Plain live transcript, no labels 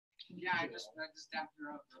Yeah, I just dapped her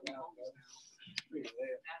up.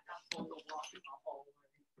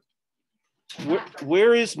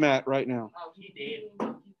 Where is Matt right now? Oh, he did.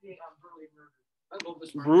 Brutally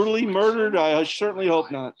murdered. Brutally murdered? I certainly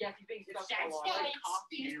hope not.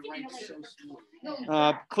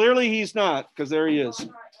 Clearly he's not, because there he is.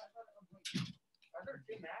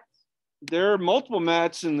 There are multiple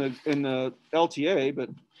Matts in the LTA, but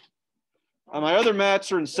my other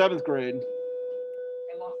Matts are in 7th grade.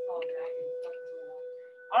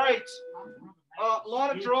 All right. A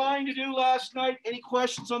lot of drawing to do last night. Any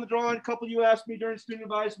questions on the drawing? A couple of you asked me during student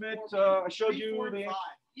advisement. I showed you the.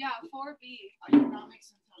 Yeah, 4B. I did not make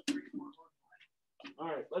sense until 3, 4, 5. All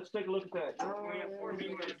right, let's take a look at that.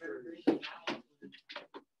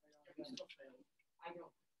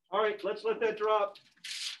 All right, let's let that drop.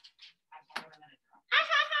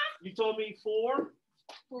 You told me 4?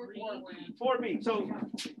 4B. So,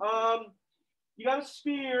 you got a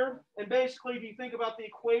sphere, and basically, if you think about the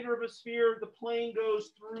equator of a sphere, the plane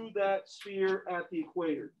goes through that sphere at the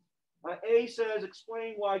equator. A says,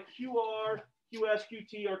 explain why QR, QS,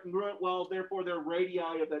 QT are congruent. Well, therefore, they're radii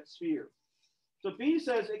of that sphere. So B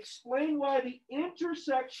says, explain why the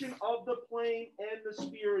intersection of the plane and the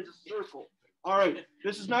sphere is a circle. All right,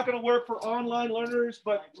 this is not going to work for online learners,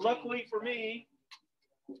 but luckily for me,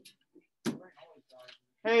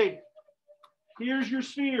 hey, here's your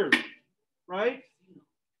sphere. Right?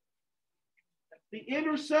 The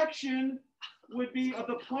intersection would be of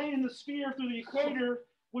the plane and the sphere through the equator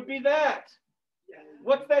would be that.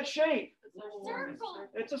 What's that shape? Circle.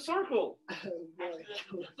 It's a circle. But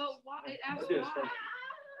why? It asks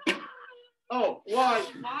why. Oh, why?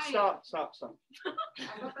 Stop.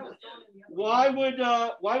 Why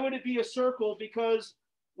would it be a circle? Because,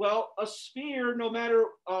 well, a sphere, no matter,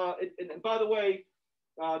 and by the way,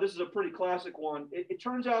 this is a pretty classic one. It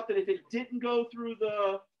turns out that if it didn't go through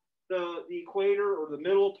the equator or the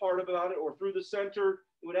middle part about it or through the center,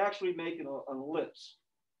 it would actually make an ellipse.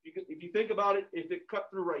 If you think about it, if it cut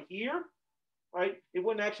through right here, right, it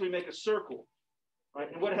wouldn't actually make a circle. Right?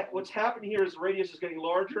 And what's happening here is the radius is getting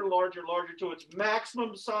larger and larger and larger to its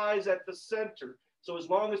maximum size at the center. So as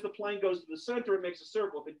long as the plane goes to the center, it makes a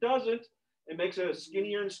circle. If it doesn't, it makes a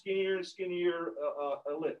skinnier and skinnier and skinnier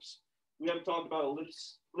ellipse. We haven't talked about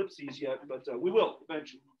ellipses yet, but we will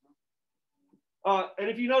eventually. And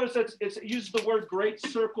if you notice that it uses the word great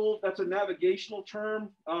circle, that's a navigational term.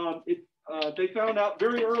 They found out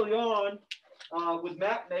very early on with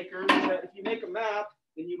map makers that if you make a map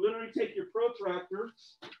and you literally take your protractor,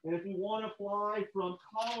 and if you want to fly from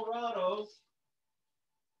Colorado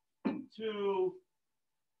to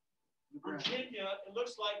Virginia, it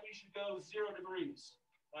looks like we should go 0 degrees,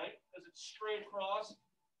 right? Because it's straight across.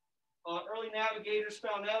 Early navigators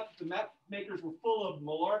found out that the map makers were full of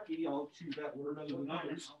malarkey. I'll choose that word other than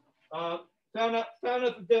others. Found out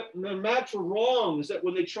that the maps were wrong. Is that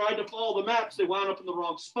when they tried to follow the maps, they wound up in the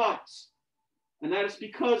wrong spots. And that is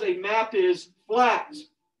because a map is flat.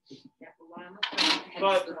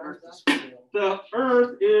 But the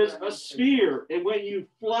Earth is a sphere. And when you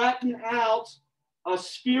flatten out a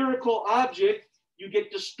spherical object, you get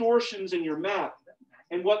distortions in your map.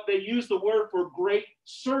 And what they use the word for great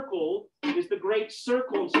circle is the great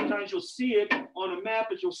circle. And sometimes you'll see it on a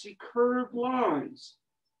map as you'll see curved lines.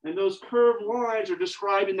 And those curved lines are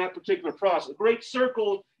describing that particular process. A great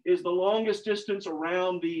circle is the longest distance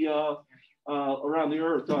around the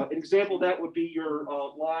Earth. An example of that would be your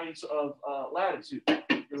lines of latitude.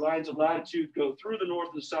 Your lines of latitude go through the North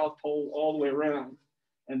and the South Pole all the way around.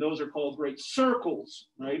 And those are called great circles,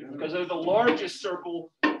 right? Because they're the largest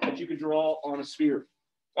circle that you can draw on a sphere.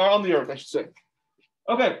 Or on the Earth, I should say.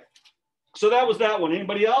 Okay, so that was that one.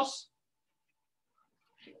 Anybody else?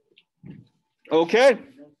 Okay.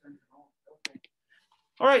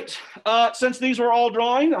 All right, since these were all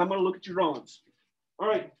drawing, I'm going to look at your drawings. All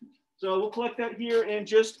right, so we'll collect that here in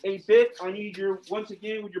just a bit. I need your, once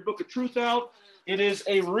again, with your book of truth out. It is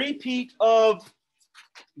a repeat of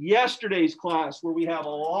yesterday's class where we have a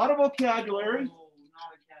lot of vocabulary.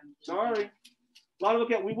 Sorry, a lot of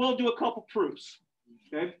vocabulary. We will do a couple proofs.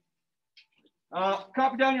 Okay.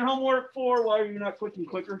 Copy down your homework for, why are you not clicking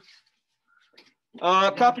clicker?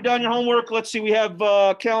 Copy down your homework. Let's see, we have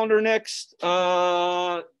calendar next.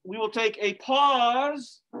 We will take a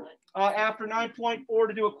pause after 9.4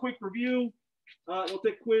 to do a quick review. We'll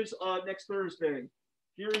take quiz next Thursday.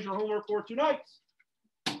 Here is your homework for tonight.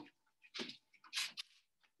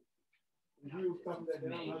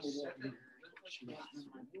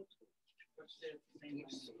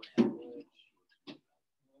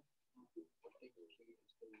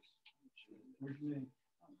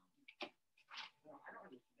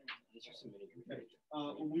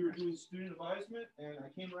 When we were doing student advisement and I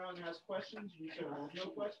came around and asked questions, and you said, well, no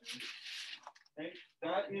questions. Okay,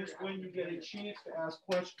 that is when you get a chance to ask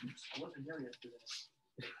questions. I wasn't here yesterday.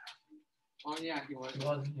 Oh yeah, he was. He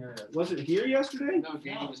wasn't here. Was it here yesterday? No,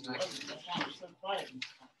 Danny was not.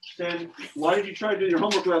 Then why did you try to do your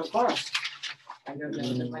homework without the class? I go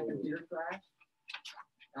down to my computer class.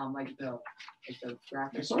 Like the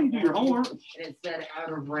graphics. I saw you do your homework. And it said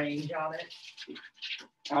out of range on it.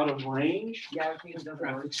 Out of range? Yeah, I think it doesn't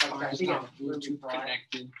work. Graphics I card think is not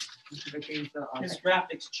connected. His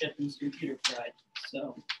graphics chip in his computer fried.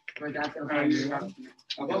 So But that's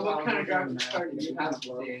Well, what kind of graphics card do you have,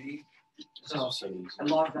 Danny? So I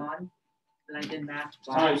logged on and I did math.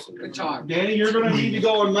 All right. Good talk. Danny, you're going to need to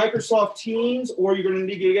go on Microsoft Teams, or you're going to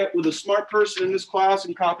need to get with a smart person in this class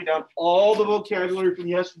and copy down all the vocabulary from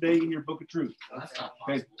yesterday in your book of truth. That's not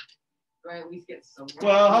Okay. possible. Do I at least get some?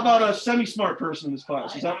 Well, how about a semi-smart person in this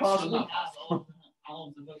class? Is that possible? all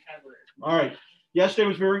of the vocabulary. All right. Yesterday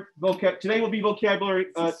was very today will be vocabulary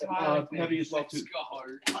heavy as well too.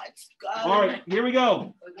 Let's go. All right, here we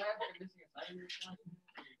go.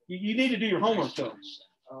 You need to do your homework though.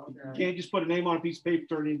 You can't just put a name on a piece of paper,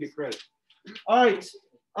 turn it in and get credit. All right.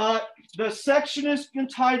 The section is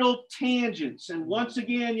entitled Tangents. And once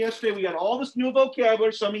again, yesterday we got all this new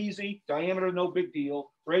vocabulary, some easy, diameter, no big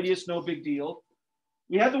deal, radius, no big deal.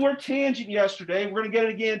 We had the word tangent yesterday. We're going to get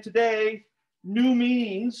it again today. New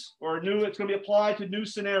meanings, or it's going to be applied to new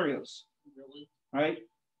scenarios. Really? Right?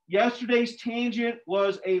 Yesterday's tangent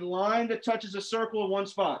was a line that touches a circle in one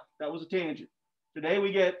spot. That was a tangent. Today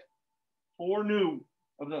we get 4 new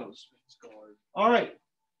of those. All right.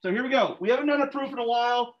 So here we go. We haven't done a proof in a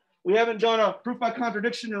while. We haven't done a proof by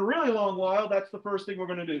contradiction in a really long while. That's the first thing we're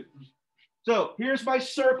going to do. So here's my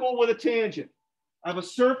circle with a tangent. I have a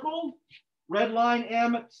circle, red line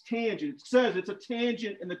M, it's tangent. It says it's a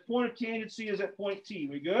tangent and the point of tangency is at point T.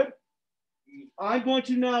 We good? I'm going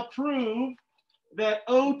to now prove that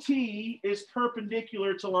OT is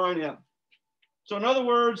perpendicular to line M. So in other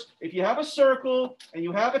words, if you have a circle and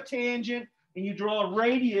you have a tangent and you draw a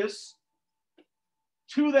radius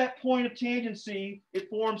to that point of tangency, it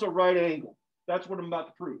forms a right angle. That's what I'm about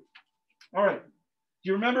to prove. All right. Do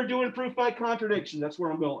you remember doing proof by contradiction? That's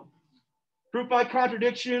where I'm going. Proof by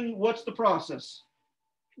contradiction, what's the process?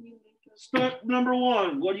 Step number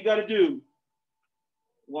 1, what do you got to do?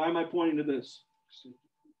 Why am I pointing to this?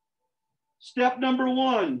 Step number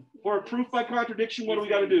 1, for a proof by contradiction, what do we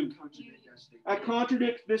got to do? I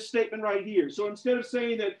contradict this statement right here. So instead of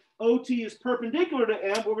saying that OT is perpendicular to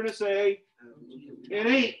M, we're going to say it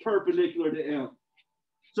ain't perpendicular to M.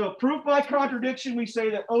 So proof by contradiction, we say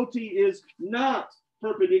that OT is not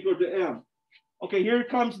perpendicular to M. Okay, here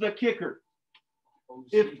comes the kicker.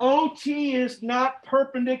 If OT is not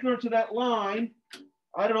perpendicular to that line,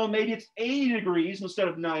 I don't know, maybe it's 80 degrees instead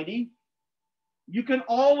of 90, you can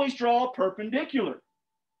always draw a perpendicular.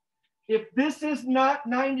 If this is not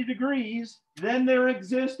 90 degrees, then there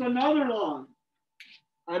exists another line.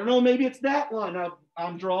 I don't know, maybe it's that line. Now,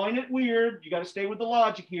 I'm drawing it weird. You got to stay with the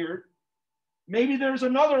logic here. Maybe there's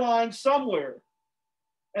another line somewhere,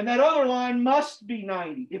 and that other line must be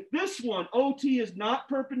 90. If this one, OT, is not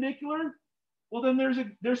perpendicular, well, then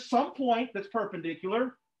there's some point that's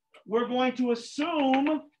perpendicular. We're going to assume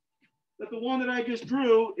that the one that I just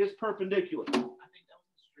drew is perpendicular. I think that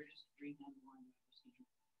was the straightest freehand line I've ever seen.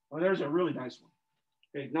 Well, there's a really nice one.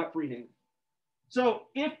 Okay, not freehand. So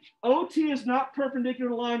if OT is not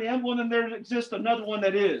perpendicular to line M, well, then there exists another one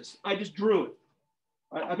that is. I just drew it.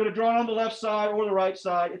 I could have drawn on the left side or the right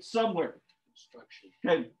side. It's somewhere.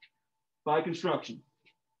 Okay, by construction.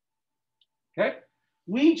 Okay,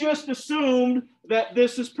 we just assumed that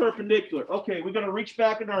this is perpendicular. Okay, we're going to reach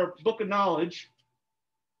back in our book of knowledge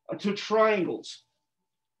to triangles.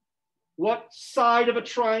 What side of a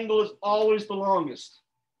triangle is always the longest?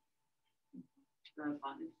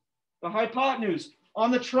 The hypotenuse.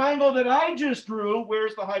 On the triangle that I just drew,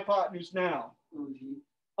 where's the hypotenuse now?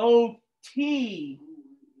 OT,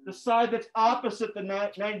 the side that's opposite the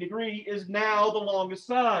 90 degree, is now the longest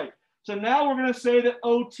side. So now we're going to say that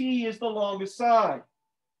OT is the longest side.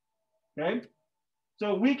 Okay?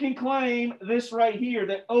 So we can claim this right here,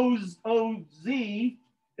 that OZ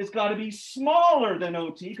has got to be smaller than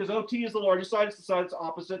OT, because OT is the largest side. It's the side that's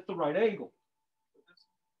opposite the right angle.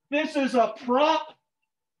 This is a prop.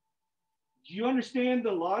 Do you understand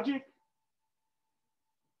the logic?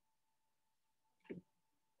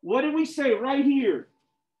 What did we say right here?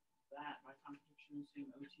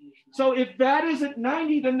 So if that isn't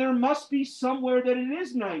 90, then there must be somewhere that it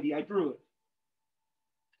is 90. I drew it.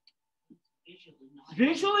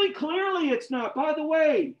 Visually, clearly it's not. By the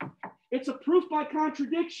way, It's a proof by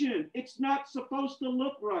contradiction. It's not supposed to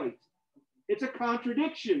look right. It's a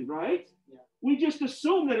contradiction, right? Yeah. We just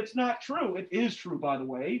assume that it's not true. It is true, by the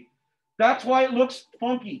way. That's why it looks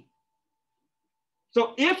funky.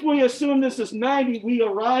 So if we assume this is 90, we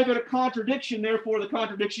arrive at a contradiction. Therefore, the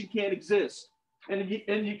contradiction can't exist. And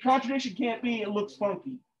the contradiction can't be, it looks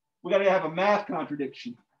funky. We got to have a math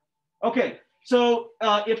contradiction. Okay, so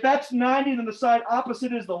if that's 90, then the side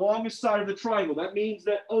opposite is the longest side of the triangle. That means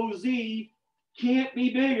that OZ can't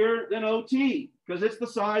be bigger than OT because it's the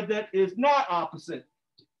side that is not opposite.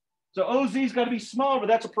 So OZ's got to be smaller, but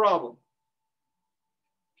that's a problem.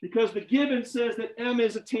 Because the given says that M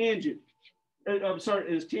is a tangent. I'm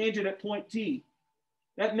sorry, is tangent at point T.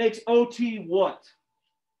 That makes OT what?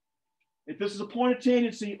 If this is a point of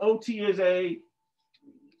tangency, OT is a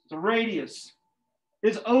radius.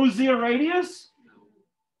 Is OZ a radius?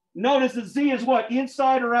 Notice that Z is what?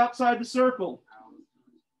 Inside or outside the circle?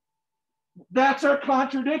 That's our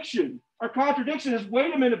contradiction. Our contradiction is,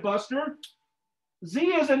 wait a minute, Buster. Z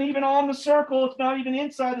isn't even on the circle. It's not even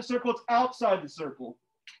inside the circle. It's outside the circle,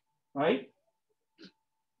 right?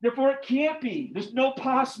 Therefore, it can't be. There's no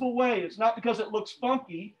possible way. It's not because it looks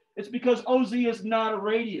funky. It's because OZ is not a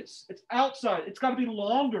radius. It's outside. It's got to be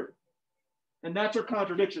longer. And that's our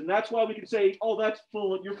contradiction. That's why we can say, oh,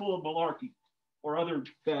 you're full of malarkey or other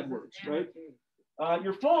bad words, right?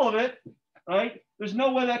 You're full of it, right? There's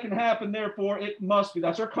no way that can happen. Therefore, it must be.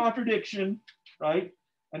 That's our contradiction, right?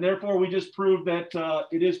 And therefore, we just proved that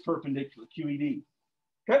it is perpendicular, QED.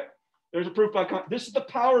 Okay? There's a proof by, this is the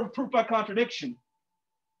power of proof by contradiction.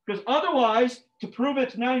 Because otherwise, to prove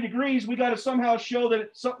it's 90 degrees, we got to somehow show that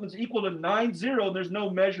something's equal to 90, and there's no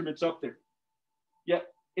measurements up there. Yet,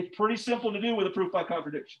 it's pretty simple to do with a proof by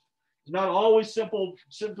contradiction. It's not always simple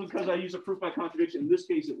simply because I use a proof by contradiction. In this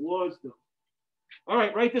case, it was, though. All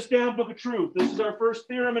right, write this down, Book of Truth. This is our first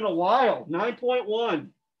theorem in a while, 9.1.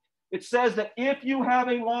 It says that if you have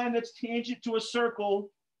a line that's tangent to a circle,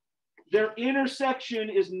 their intersection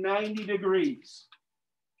is 90 degrees.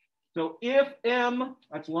 So if M,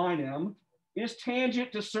 that's line M, is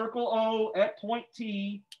tangent to circle O at point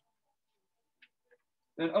T,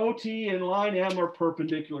 then OT and line M are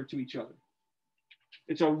perpendicular to each other.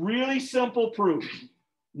 It's a really simple proof.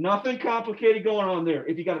 Nothing complicated going on there.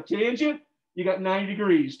 If you got a tangent, you got 90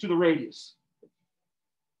 degrees to the radius.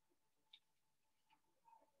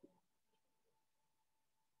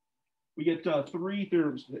 We get 3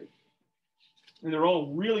 theorems today. And they're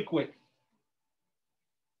all really quick.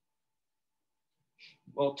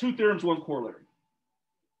 Well, 2 theorems, 1 corollary.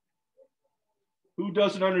 Who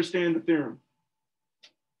doesn't understand the theorem?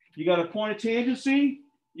 You got a point of tangency,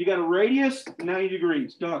 you got a radius, 90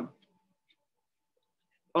 degrees, done.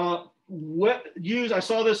 I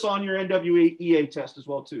saw this on your NWEA test as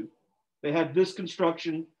well too. They had this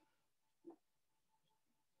construction.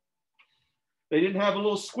 They didn't have a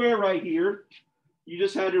little square right here. You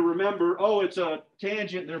just had to remember, oh, it's a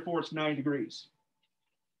tangent, therefore it's 90 degrees.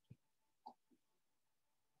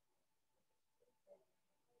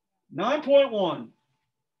 (9.1).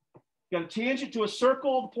 Got a tangent to a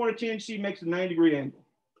circle. The point of tangency makes a 90-degree angle.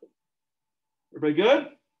 Everybody good?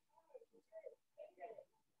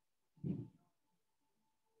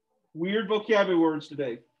 Weird vocabulary words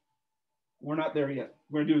today. We're not there yet.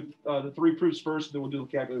 We're going to do the 3 proofs first, and then we'll do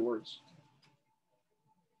vocabulary words.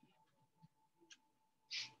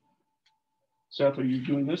 Seth, are you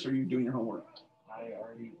doing this or are you doing your homework? I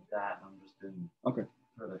already did that. I'm just doing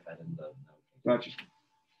further fed in the note. Gotcha.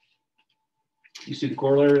 You see the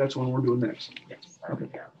corollary? That's one we're doing next. Yes. Okay.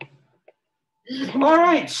 All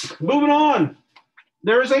right, moving on.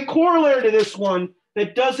 There is a corollary to this one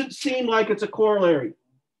that doesn't seem like it's a corollary.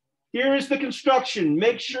 Here is the construction.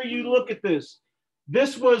 Make sure you look at this.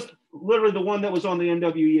 This was literally the one that was on the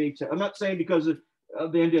NWEA test. I'm not saying because of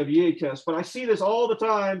the NWEA test, but I see this all the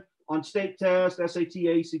time on state tests, SAT,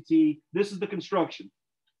 ACT. This is the construction.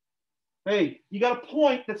 Hey, you got a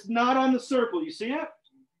point that's not on the circle. You see it?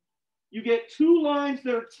 You get 2 lines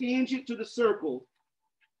that are tangent to the circle.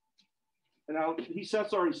 And now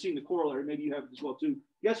Seth's already seen the corollary. Maybe you have it as well too.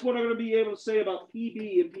 Guess what I'm going to be able to say about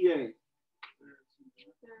PB and PA?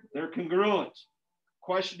 They're congruent.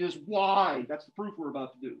 Question is why? That's the proof we're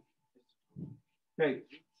about to do. Okay.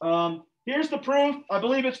 Here's the proof. I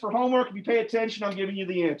believe it's for homework. If you pay attention, I'm giving you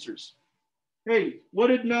the answers. Hey, what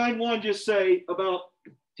did 9.1 just say about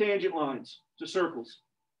tangent lines to circles?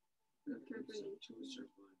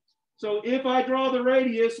 So if I draw the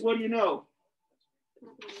radius, what do you know?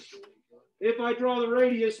 If I draw the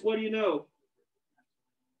radius, what do you know?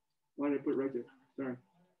 Why did I put it right there? Sorry.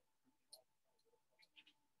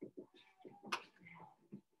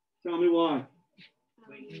 Tell me why.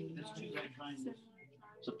 That's two right triangles.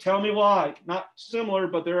 So tell me why. Not similar,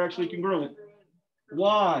 but they're actually congruent.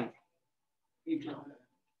 Why?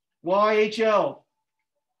 Why HL?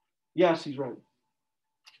 Yes, he's right.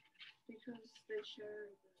 Because they share.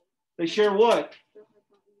 They share what?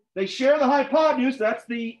 They share the hypotenuse. That's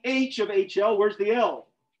the H of HL. Where's the L?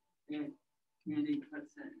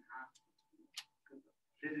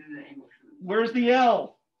 Where's the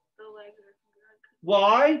L? The legs are congruent.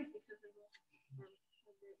 Why? Because they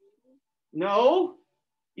both. No.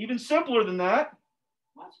 Even simpler than that.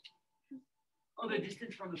 What? Oh, the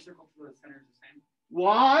distance from the circle to the center is the same.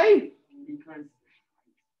 Why? Because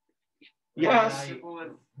Yes.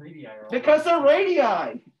 Radii are all- Because they're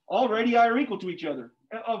radii. All radii are equal to each other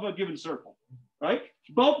of a given circle, right?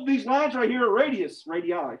 Both of these lines right here are radii,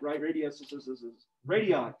 right? Radius is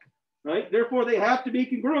radii, right? Therefore, they have to be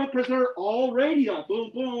congruent because they're all radii.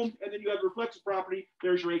 Boom, boom. And then you have reflexive property.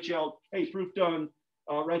 There's your HL. Hey, proof done.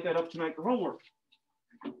 Write that up tonight for homework.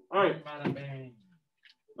 All right.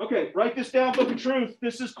 Okay, write this down, book of truth.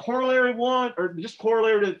 This is corollary 1, or just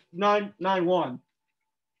corollary to 9.9.1.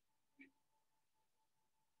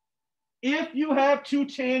 If you have two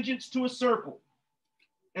tangents to a circle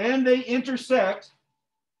and they intersect,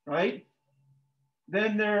 right,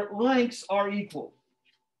 then their lengths are equal.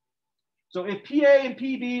 So if PA and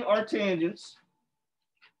PB are tangents,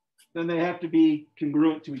 then they have to be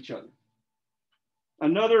congruent to each other.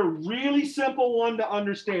 Another really simple one to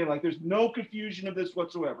understand, like there's no confusion of this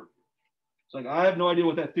whatsoever. It's like, I have no idea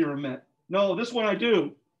what that theorem meant. No, this one I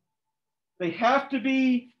do. They have to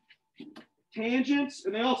be tangents,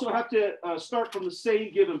 and they also have to start from the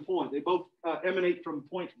same given point. They both emanate from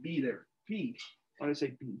point B there. P. Why did I say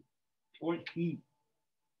P? Point P.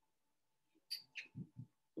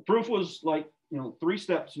 The proof was like, 3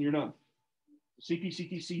 steps and you're done.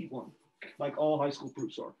 CPCTC one, like all high school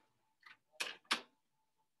proofs are.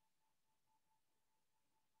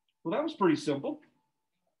 Well, that was pretty simple.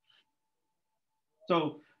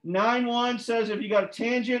 So 9.1 says if you got a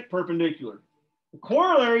tangent, perpendicular. The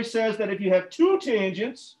corollary says that if you have two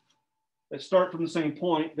tangents that start from the same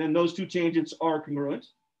point, then those two tangents are congruent.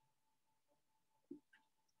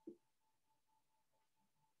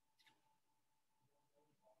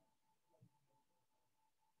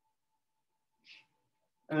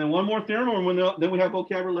 And then one more theorem, and then we have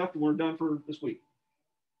vocabulary left, and we're done for this week.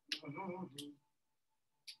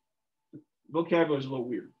 Vocabulary is a little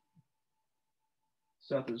weird.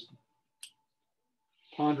 Seth is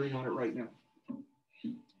pondering on it right now.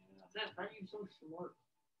 Seth, are you so smart?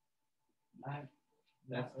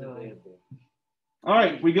 That's debatable. All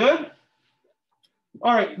right, we good?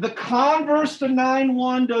 All right, the converse to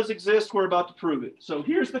 9.1 does exist. We're about to prove it. So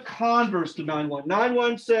here's the converse to 9.1.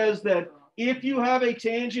 9.1 says that if you have a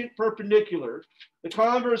tangent perpendicular, the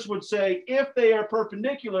converse would say if they are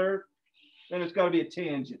perpendicular, then it's got to be a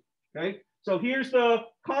tangent. Okay. So here's the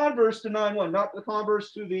converse to 9.1, not the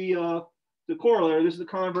converse to the corollary. This is the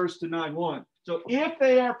converse to 9.1. So if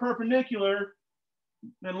they are perpendicular,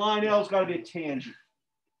 then line L has got to be a tangent.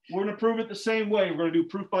 We're going to prove it the same way. We're going to do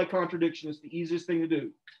proof by contradiction. It's the easiest thing to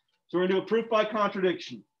do. So we're going to do a proof by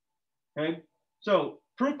contradiction. Okay. So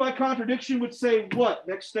proof by contradiction would say what?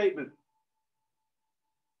 Next statement.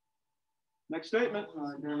 Next statement.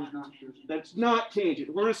 That's not tangent.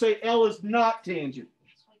 We're going to say L is not tangent.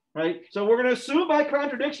 Right? So we're going to assume by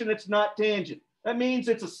contradiction it's not tangent. That means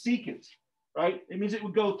it's a secant, right? It means it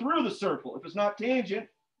would go through the circle. If it's not tangent,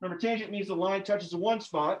 remember tangent means the line touches in one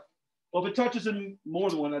spot. Well, if it touches in more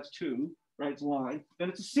than one, that's 2, right? It's a line. Then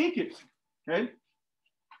it's a secant, okay?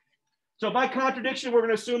 So by contradiction, we're going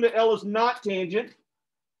to assume that L is not tangent.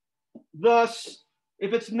 Thus,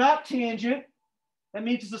 if it's not tangent, that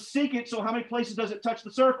means it's a secant. So how many places does it touch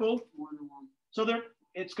the circle? More than one. So there.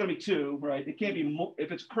 It's going to be 2, right? It can't be more.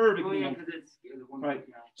 If it's curved, it can be one. Right.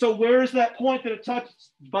 So where's that point that it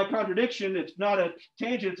touches by contradiction? It's not a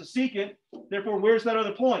tangent, it's a secant. Therefore, where's that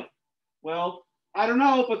other point? Well, I don't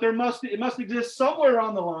know, but it must exist somewhere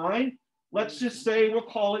on the line. Let's just say we'll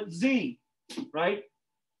call it Z, right?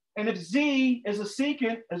 And if Z is a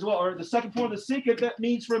secant as well, or the second point of the secant, that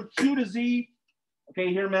means from Q to Z.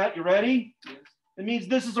 Okay, here, Matt, you ready? Yes. It means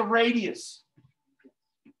this is a radius.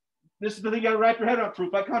 This is the thing you got to wrap your head around.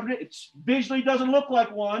 Proof by contradiction. It visually doesn't look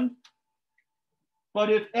like one,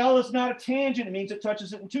 but if L is not a tangent, it means it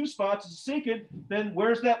touches it in 2 spots. It's a secant. Then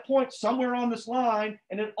where's that point? Somewhere on this line,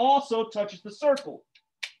 and it also touches the circle,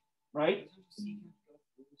 right? It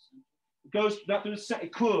goes not through the.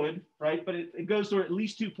 It could, right? But it goes through at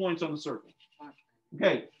least 2 points on the circle.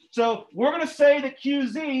 Okay, so we're going to say that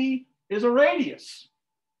QZ is a radius.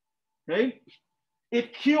 Okay,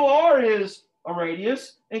 if QR is a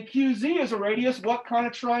radius, and QZ is a radius. What kind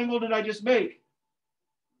of triangle did I just make?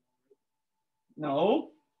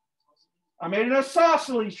 No. I made an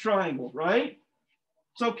isosceles triangle, right?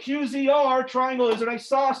 So QZR triangle is an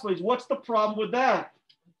isosceles. What's the problem with that?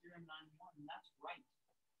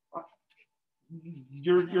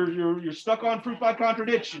 You're stuck on proof by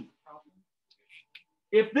contradiction.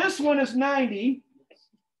 If this one is 90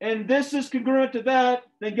 and this is congruent to that,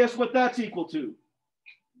 then guess what that's equal to?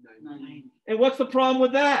 90. And what's the problem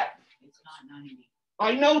with that? It's not 90.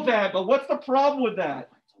 I know that, but what's the problem with that?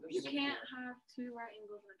 You can't have two right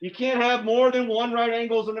angles. You can't have more than one right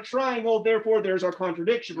angles in a triangle. Therefore, there's our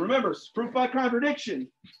contradiction. Remember, proof by contradiction.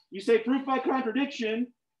 You say proof by contradiction,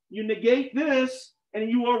 you negate this, and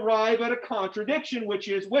you arrive at a contradiction, which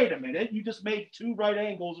is, wait a minute, you just made two right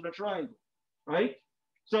angles in a triangle, right?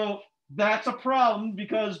 So that's a problem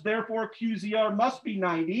because therefore QZR must be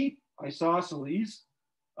 90, isosceles.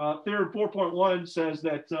 Theorem 4.1 says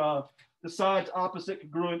that the sides opposite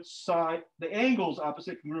congruent side, the angles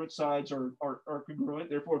opposite congruent sides are congruent.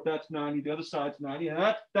 Therefore, if that's 90, the other side's 90,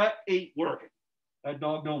 and that ain't working. That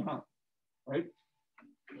dog don't hunt, right?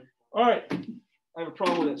 All right. I have a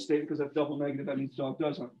problem with that statement because that's double negative. That means the dog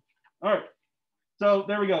does hunt. All right. So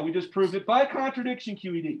there we go. We just proved it by contradiction,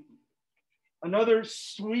 QED. Another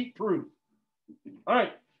sweet proof. All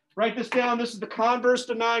right. Write this down. This is the converse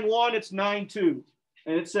to 9.1. It's 9.2.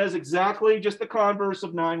 And it says exactly just the converse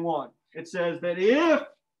of 9.1. It says that if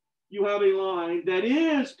you have a line that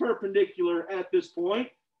is perpendicular at this point,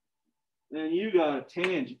 then you got a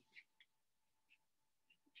tangent.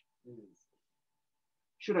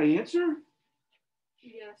 Should I answer?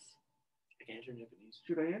 Yes. I can answer in Japanese.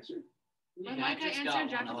 Should I answer? But Mike, I answered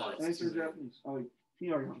Japanese. Answer in Japanese. Oh,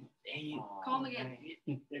 he already hung up. Call him again.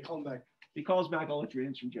 Yeah, call him back. If he calls back, I'll let you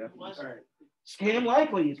answer in Japanese. All right. Scam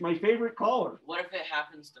Likely is my favorite caller. What if it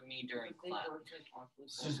happens to me during class?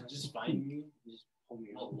 Just find me. Just pull me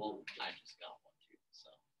out. Well, I just got one too, so.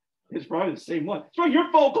 It's probably the same one. It's probably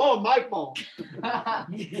your phone calling my phone.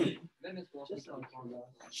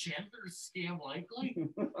 Chandler's Scam Likely?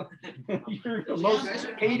 You're the most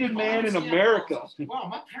hated man in America. Wow,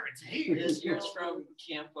 my parents hate This this. year's from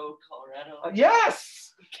Campo, Colorado.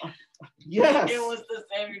 Yes. Yes. It was the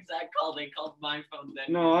same exact call. They called my phone then.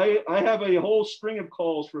 No, I have a whole string of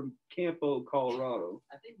calls from Campo, Colorado.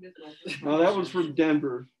 I think this one. No, that one's from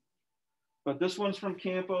Denver. But this one's from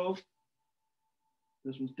Campo.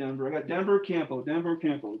 This one's Denver. I got Denver, Campo, Denver,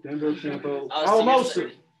 Campo, Denver, Campo. Alamosa.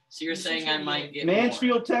 So you're saying I might get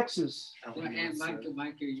Mansfield, Texas. And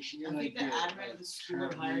Micah, you should I think the admin of the school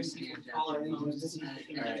are hiring people to call our phones to see if they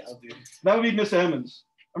can All right, get I'll do it. That would be Miss Emmons.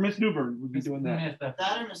 Or Miss Newburn would be doing that. that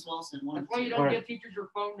or Miss Wilson. One of That's why you the don't Alright. give teachers your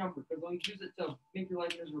phone number, because they'll use it to make your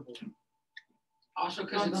life miserable. Also,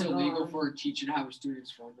 because it's illegal for a teacher to have a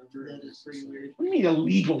student's phone number. That is pretty weird. What do you mean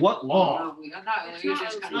illegal? What law? It's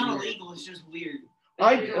not illegal. It's just weird.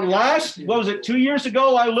 What was it, 2 years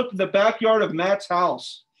ago, I looked at the backyard of Matt's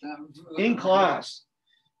house in class.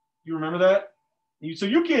 You remember that? You said,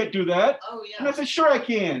 you can't do that. Oh And I said, sure I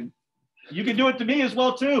can. You can do it to me as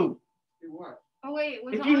well too. Do what? Oh wait.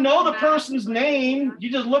 Was If it you on know the map? person's name, you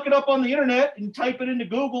just look it up on the internet and type it into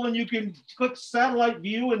Google and you can click satellite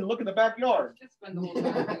view and look in the backyard. Just spend the whole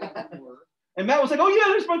time at work. And Matt was like, oh yeah,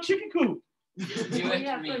 there's my chicken coop. Do Oh, it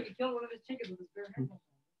yeah, to so me. you killed one of his chickens with his bare hands.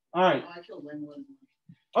 All right. I killed Linwood.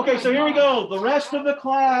 Okay, so here we go. The rest of the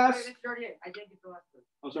class. Wait, it's 38. I didn't get the last one.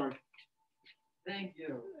 Oh, sorry. Thank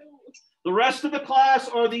you. The rest of the class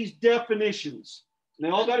are these definitions. And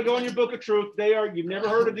they all got to go in your book of truth. They are, you've never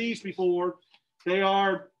heard of these before. They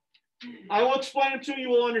are, I will explain them to you, you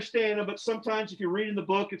will understand them, but sometimes if you're reading the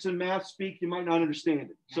book, it's in math speak, you might not understand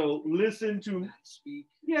it. So listen to,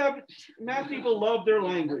 yeah, but math people love their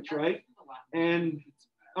language, right? And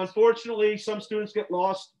unfortunately, some students get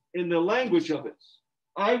lost in the language of it.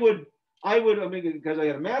 I mean, because I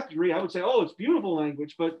had a math degree, I would say, oh, it's beautiful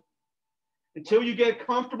language, but until you get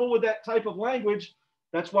comfortable with that type of language,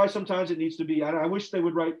 that's why sometimes it needs to be, I wish they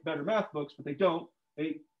would write better math books, but they don't.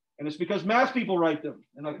 And it's because math people write them.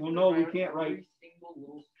 And like, well, no, we can't write. Every single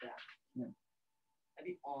little step. Yeah.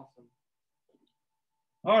 That'd be awesome.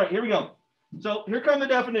 All right, here we go. So here come the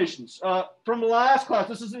definitions. From the last class,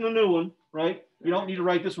 this isn't a new one, right? You don't need to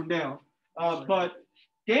write this one down. But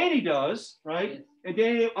Danny does, right? And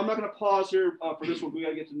Danny, I'm not going to pause here for this one. We got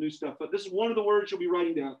to get to the new stuff. But this is one of the words you'll be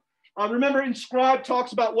writing down. Remember, inscribed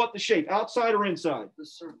talks about what the shape, outside or inside? The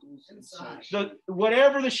circles inside.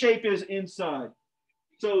 Whatever the shape is inside.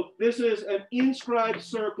 So this is an inscribed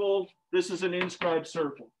circle. This is an inscribed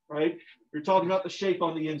circle, right? You're talking about the shape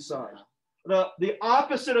on the inside. The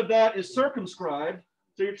opposite of that is circumscribed.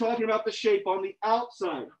 So you're talking about the shape on the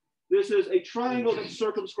outside. This is a triangle that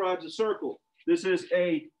circumscribes a circle. This is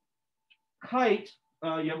a kite.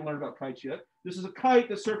 You haven't learned about kites yet. This is a kite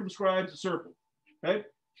that circumscribes a circle. Okay.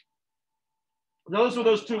 Those are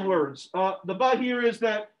those two words. The but here is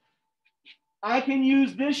that I can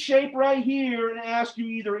use this shape right here and ask you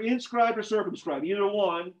either inscribe or circumscribe, either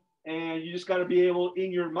one. And you just got to be able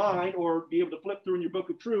in your mind or be able to flip through in your book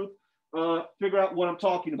of truth, figure out what I'm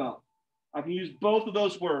talking about. I can use both of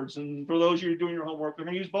those words. And for those of you who are doing your homework, we're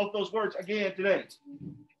going to use both those words again today.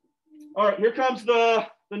 All right, here comes the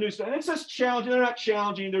new stuff. And it says challenging. They're not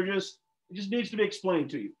challenging. They're just, it just needs to be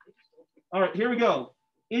explained to you. All right, here we go.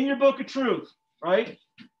 In your book of truth, right?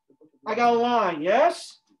 I got a line,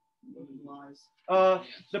 yes?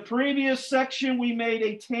 The previous section, we made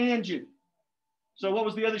a tangent. So what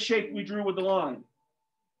was the other shape we drew with the line?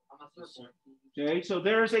 Okay, so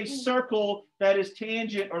there's a circle that is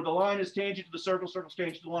tangent, or the line is tangent to the circle, circle's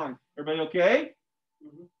tangent to the line. Everybody okay?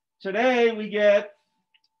 Mm-hmm. Today we get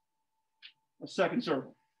a second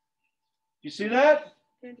circle. You see that?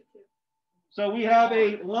 So we have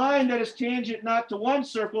a line that is tangent not to one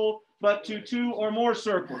circle, but to two or more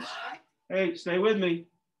circles. Hey, stay with me.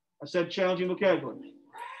 I said challenging vocabulary.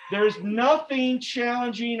 There's nothing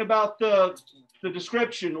challenging about the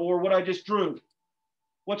description or what I just drew.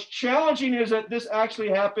 What's challenging is that this actually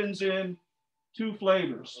happens in two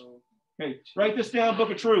flavors. Okay, write this down,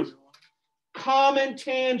 Book of Truth. Common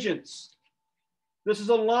tangents. This is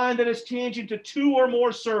a line that is tangent to two or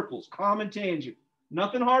more circles. Common tangent.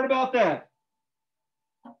 Nothing hard about that.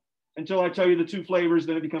 Until I tell you the two flavors,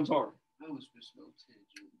 then it becomes hard. I almost misspelled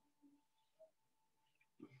tangent.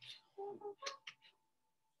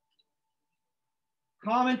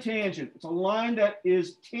 Common tangent. It's a line that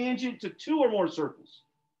is tangent to two or more circles.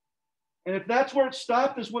 And if that's where it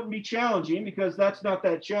stopped, this wouldn't be challenging because that's not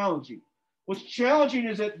that challenging. What's challenging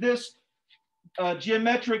is that this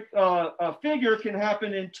geometric figure can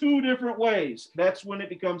happen in two different ways. That's when it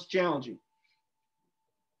becomes challenging.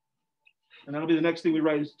 And that'll be the next thing we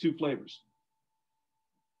write is two flavors.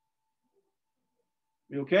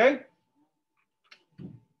 You okay?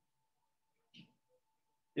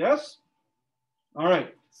 Yes? All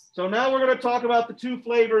right. So now we're going to talk about the two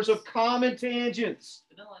flavors of common tangents.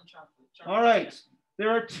 Vanilla and chocolate. All right.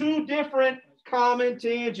 There are two different common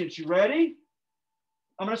tangents. You ready?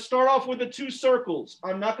 I'm going to start off with the two circles.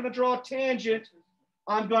 I'm not going to draw a tangent.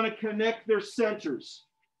 I'm going to connect their centers.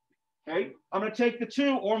 Okay. I'm going to take the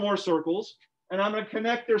two or more circles and I'm going to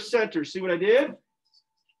connect their centers. See what I did?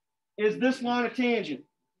 Is this line a tangent?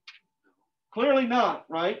 Clearly not,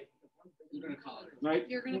 right? You're going to call it. Right?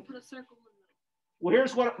 You're going to put a circle in the middle. Well,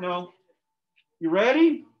 here's what, no. You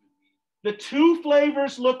ready? The two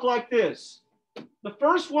flavors look like this. The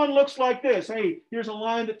first one looks like this. Hey, here's a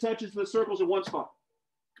line that touches the circles in one spot.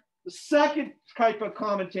 The second type of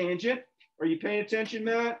common tangent, are you paying attention,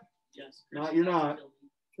 Matt? Yes. No, you're not.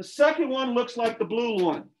 The second one looks like the blue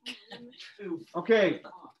one. Okay.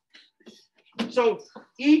 So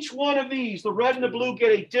each one of these, the red and the blue,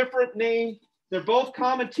 get a different name. They're both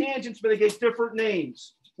common tangents, but they get different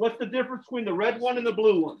names. What's the difference between the red one and the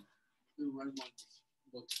blue one? The red one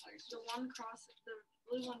looks nice. The one crosses, the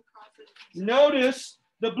blue one crosses. Notice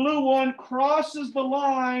the blue one crosses the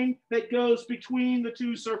line that goes between the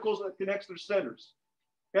two circles that connects their centers.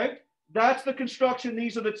 Okay? That's the construction.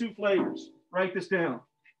 These are the two flavors. Write this down.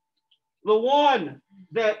 The one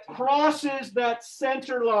that crosses that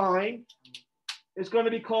center line is going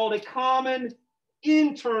to be called a common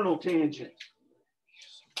internal tangent.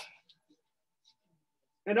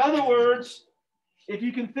 In other words, if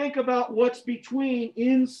you can think about what's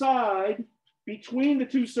inside, between the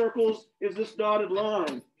two circles is this dotted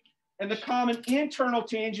line. And the common internal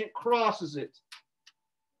tangent crosses it.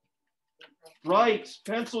 Right,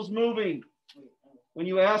 pencil's moving. When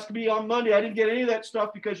you asked me on Monday, I didn't get any of that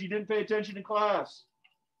stuff because you didn't pay attention in class.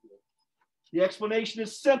 The explanation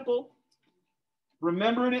is simple.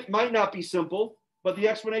 Remembering it might not be simple, but the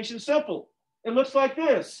explanation is simple. It looks like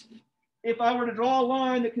this. If I were to draw a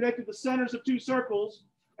line that connected the centers of two circles,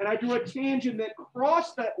 and I drew a tangent that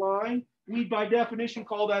crossed that line, we by definition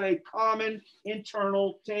call that a common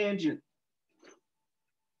internal tangent.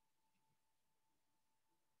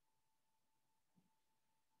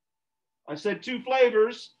 I said two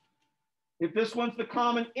flavors. If this one's the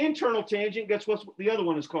common internal tangent, guess what the other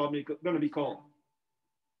one is going to be called?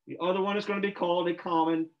 The other one is going to be called a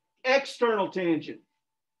common external tangent.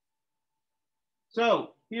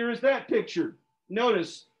 So here is that picture.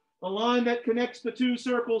 Notice the line that connects the two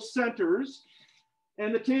circles centers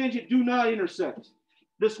and the tangent do not intersect.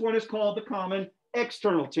 This one is called the common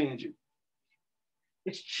external tangent.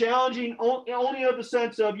 It's challenging only of the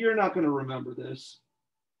sense of you're not going to remember this.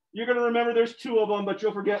 You're going to remember there's two of them, but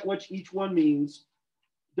you'll forget what each one means.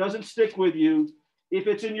 Doesn't stick with you. If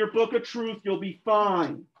it's in your book of truth, you'll be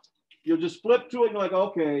fine. You'll just flip to it and you're like,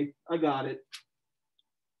 okay, I got it.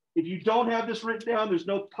 If you don't have this written down, there's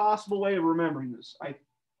no possible way of remembering this.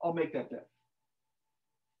 I'll make that bet.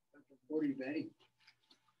 What are you betting?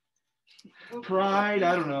 Pride,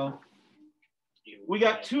 I don't know. We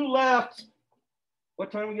got 2 left.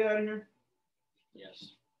 What time we get out of here?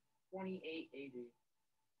 Yes. 2880.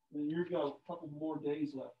 Then you got a couple more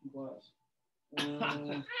days left in class.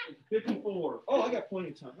 54. Oh, I got plenty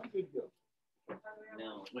of time. I'm good to go.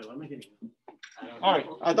 No. Wait, what am I getting? I don't All right.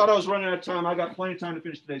 know. I thought I was running out of time. I got plenty of time to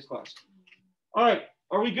finish today's class. All right.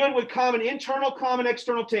 Are we good with common internal, common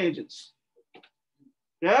external tangents?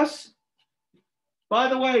 Yes? By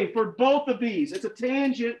the way, for both of these, it's a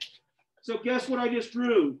tangent. So guess what I just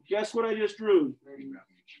drew? Guess what I just drew?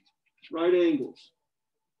 Right angles.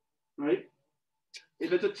 Right?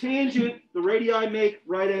 If it's a tangent, the radii make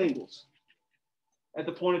right angles at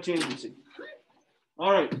the point of tangency.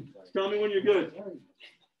 All right. Tell me when you're good.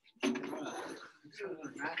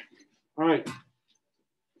 All right.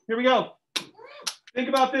 Here we go. Think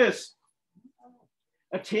about this.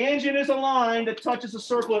 A tangent is a line that touches a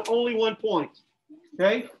circle at only one point.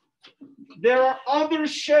 Okay? There are other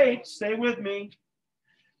shapes, stay with me.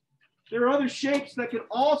 There are other shapes that can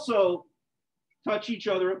also touch each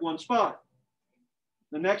other at one spot.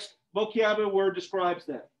 The next vocabulary word describes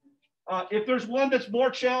that. If there's one that's more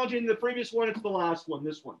challenging than the previous one, it's the last one,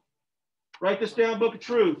 this one. Write this down, Book of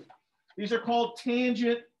Truth. These are called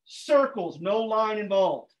tangent circles, no line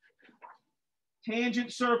involved.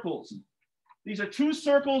 Tangent circles. These are 2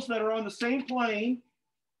 circles that are on the same plane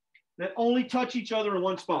that only touch each other in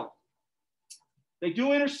one spot. They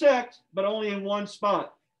do intersect, but only in one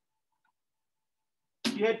spot.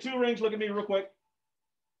 If you had 2 rings, look at me real quick.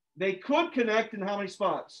 They could connect in how many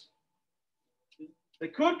spots? They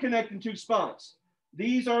could connect in 2 spots.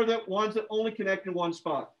 These are the ones that only connect in one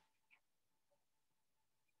spot.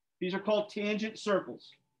 These are called tangent circles.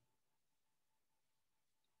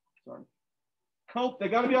 Sorry. They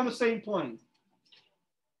got to be on the same plane.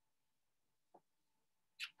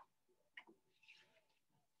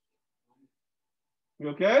 You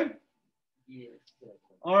okay? Yes.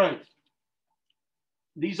 All right.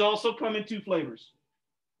 These also come in 2 flavors.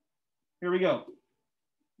 Here we go.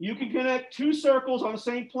 You can connect 2 circles on the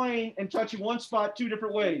same plane and touch in one spot 2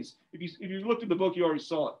 different ways. If you looked at the book, you already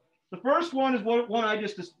saw it. The first one is one I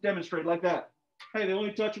just demonstrated like that. Hey, they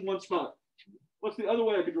only touch in one spot. What's the other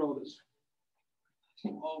way I could draw this?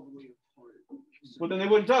 All the way apart. Well, then they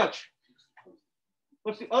wouldn't touch.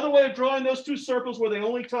 What's the other way of drawing those 2 circles where they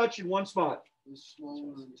only touch in one spot? The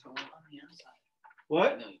smaller and taller. On the inside.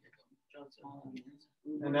 What? No, you're small on the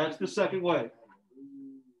inside. And that's the second way.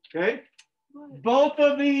 Okay? Both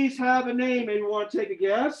of these have a name. Maybe you want to take a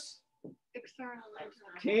guess? External.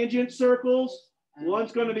 Tangent circles.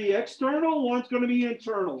 One's going to be external, one's going to be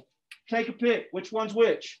internal. Take a pick. Which one's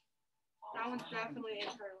which? That one's definitely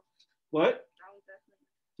internal. What? That one's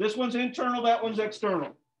definitely. This one's internal, that one's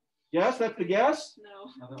external. Yes, that's the guess?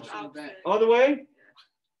 No. Opposite. Other way?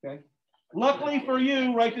 Okay. Luckily for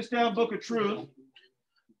you, write this down, Book of Truth.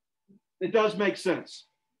 It does make sense.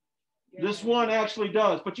 This one actually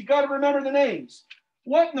does, but you got to remember the names.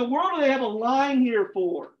 What in the world do they have a line here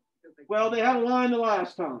for? Well, they had a line the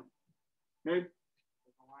last time. Okay.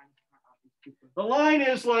 The line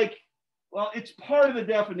is like, well, it's part of the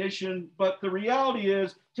definition, but the reality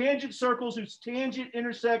is tangent circles whose tangent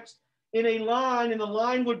intersects in a line, and the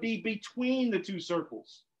line would be between the 2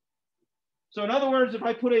 circles. So in other words, if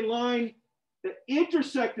I put a line that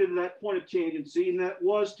intersected at that point of tangency, and that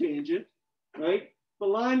was tangent, right? The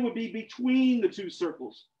line would be between the 2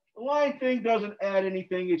 circles. The line thing doesn't add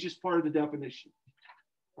anything. It's just part of the definition,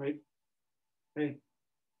 right? Hey,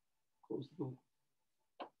 close the door.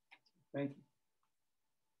 Thank you.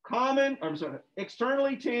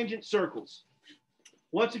 Externally tangent circles.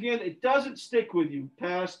 Once again, it doesn't stick with you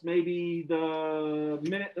past maybe the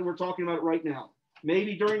minute that we're talking about it right now.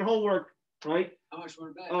 Maybe during homework, right? How much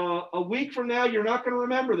more bet? A week from now, you're not going to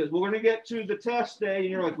remember this. We're going to get to the test day, and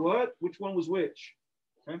you're like, what? Which one was which?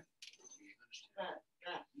 Okay.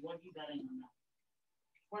 What are you betting on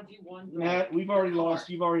that? 21. Matt, we've already lost.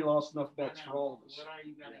 You've already lost enough bets for all of us. What are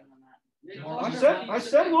you betting on that? I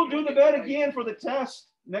said we'll do the bet again for the test,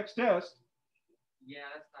 next test. Yeah,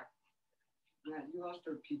 that's not. Matt, you lost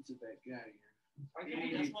our pizza bet. Get out of here.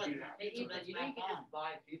 Okay, guess what? Hey, you That's can back on. just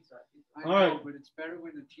buy pizza. I All know, right. but it's better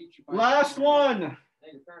when the teacher buys Last it. one.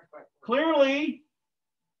 Hey, the parents buy. Clearly,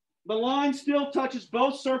 the line still touches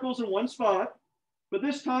both circles in one spot, but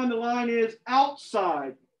this time the line is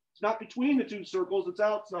outside. It's not between the two circles, it's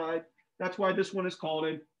outside. That's why this one is called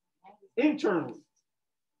an internal.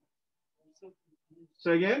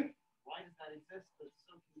 Say again? Why does that exist? That's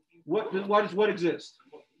so confusing. Why does what exist?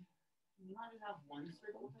 Can you not just have one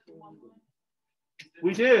circle with one line?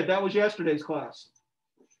 We did. That was yesterday's class.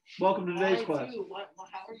 Welcome to today's Why class. two?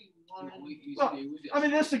 How are you one? Well, I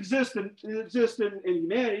mean, this exists in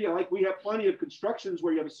humanity. Like we have plenty of constructions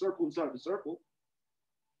where you have a circle inside of a circle.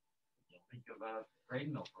 Think of a grade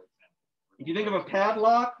mill, for example. If you think of a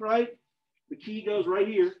padlock, right? The key goes right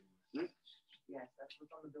here. Right? Yes, that's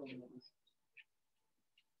what's on the building.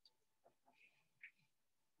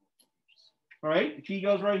 All right, the key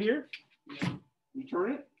goes right here. You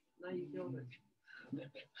turn it. Now you build it.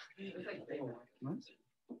 It's like paper.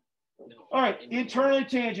 All right, internally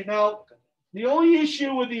tangent. Now, the only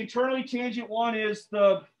issue with the internally tangent one is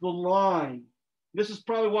the line. This is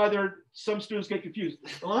probably why some students get confused.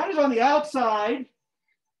 The line is on the outside,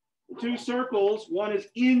 the two circles, one is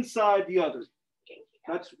inside the other.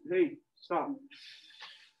 Hey, stop.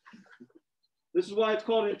 This is why it's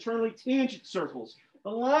called internally tangent circles. The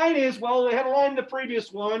line is, well, they had a line in the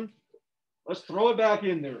previous one. Let's throw it back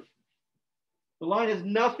in there. The line has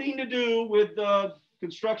nothing to do with the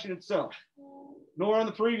construction itself, nor on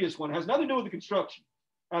the previous one. It has nothing to do with the construction.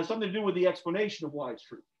 It has something to do with the explanation of why it's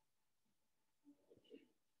true.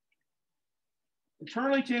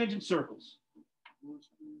 Internally tangent circles.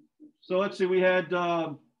 So let's see, we had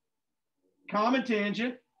common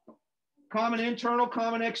tangent, common internal,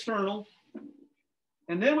 common external.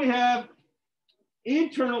 And then we have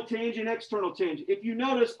internal tangent, external tangent. If you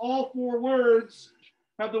notice, all four words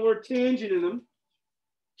have the word tangent in them.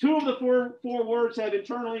 Two of the four words have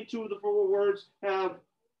internally, two of the four words have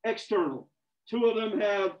external. Two of them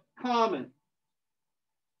have common.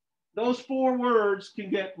 Those four words can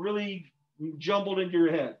get really jumbled into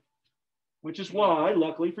your head, which is why,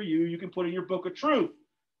 luckily for you, you can put in your book of truth.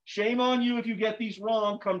 Shame on you if you get these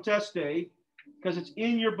wrong come test day, because it's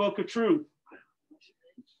in your book of truth.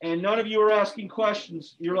 And none of you are asking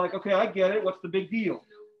questions. You're like, okay, I get it. What's the big deal?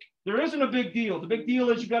 There isn't a big deal. The big deal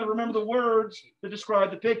is you got to remember the words that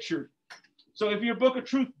describe the picture. So if your book of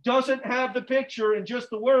truth doesn't have the picture and just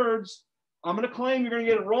the words, I'm going to claim you're going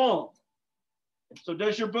to get it wrong. So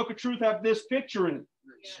does your book of truth have this picture in it?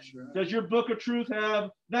 Does your book of truth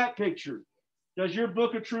have that picture? Does your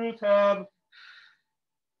book of truth have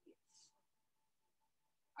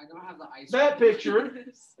I don't have the ice. that picture?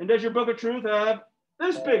 And does your book of truth have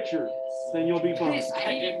this picture? Then you'll be fine.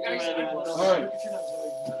 All right.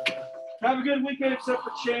 Have a good weekend, except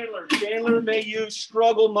for Chandler. Chandler, may you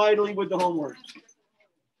struggle mightily with the homework.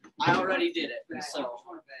 I already did it, so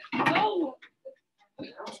Oh,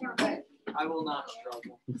 I will not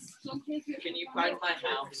struggle. Can you find my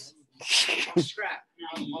house? Scrap.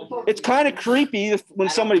 It's kind of creepy when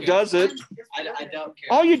somebody does it. I don't care.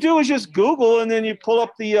 All you do is just Google and then you pull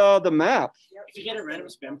up the map. If you get a random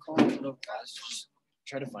spam call in the middle of class, just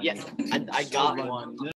try to find Yeah, it. I got one.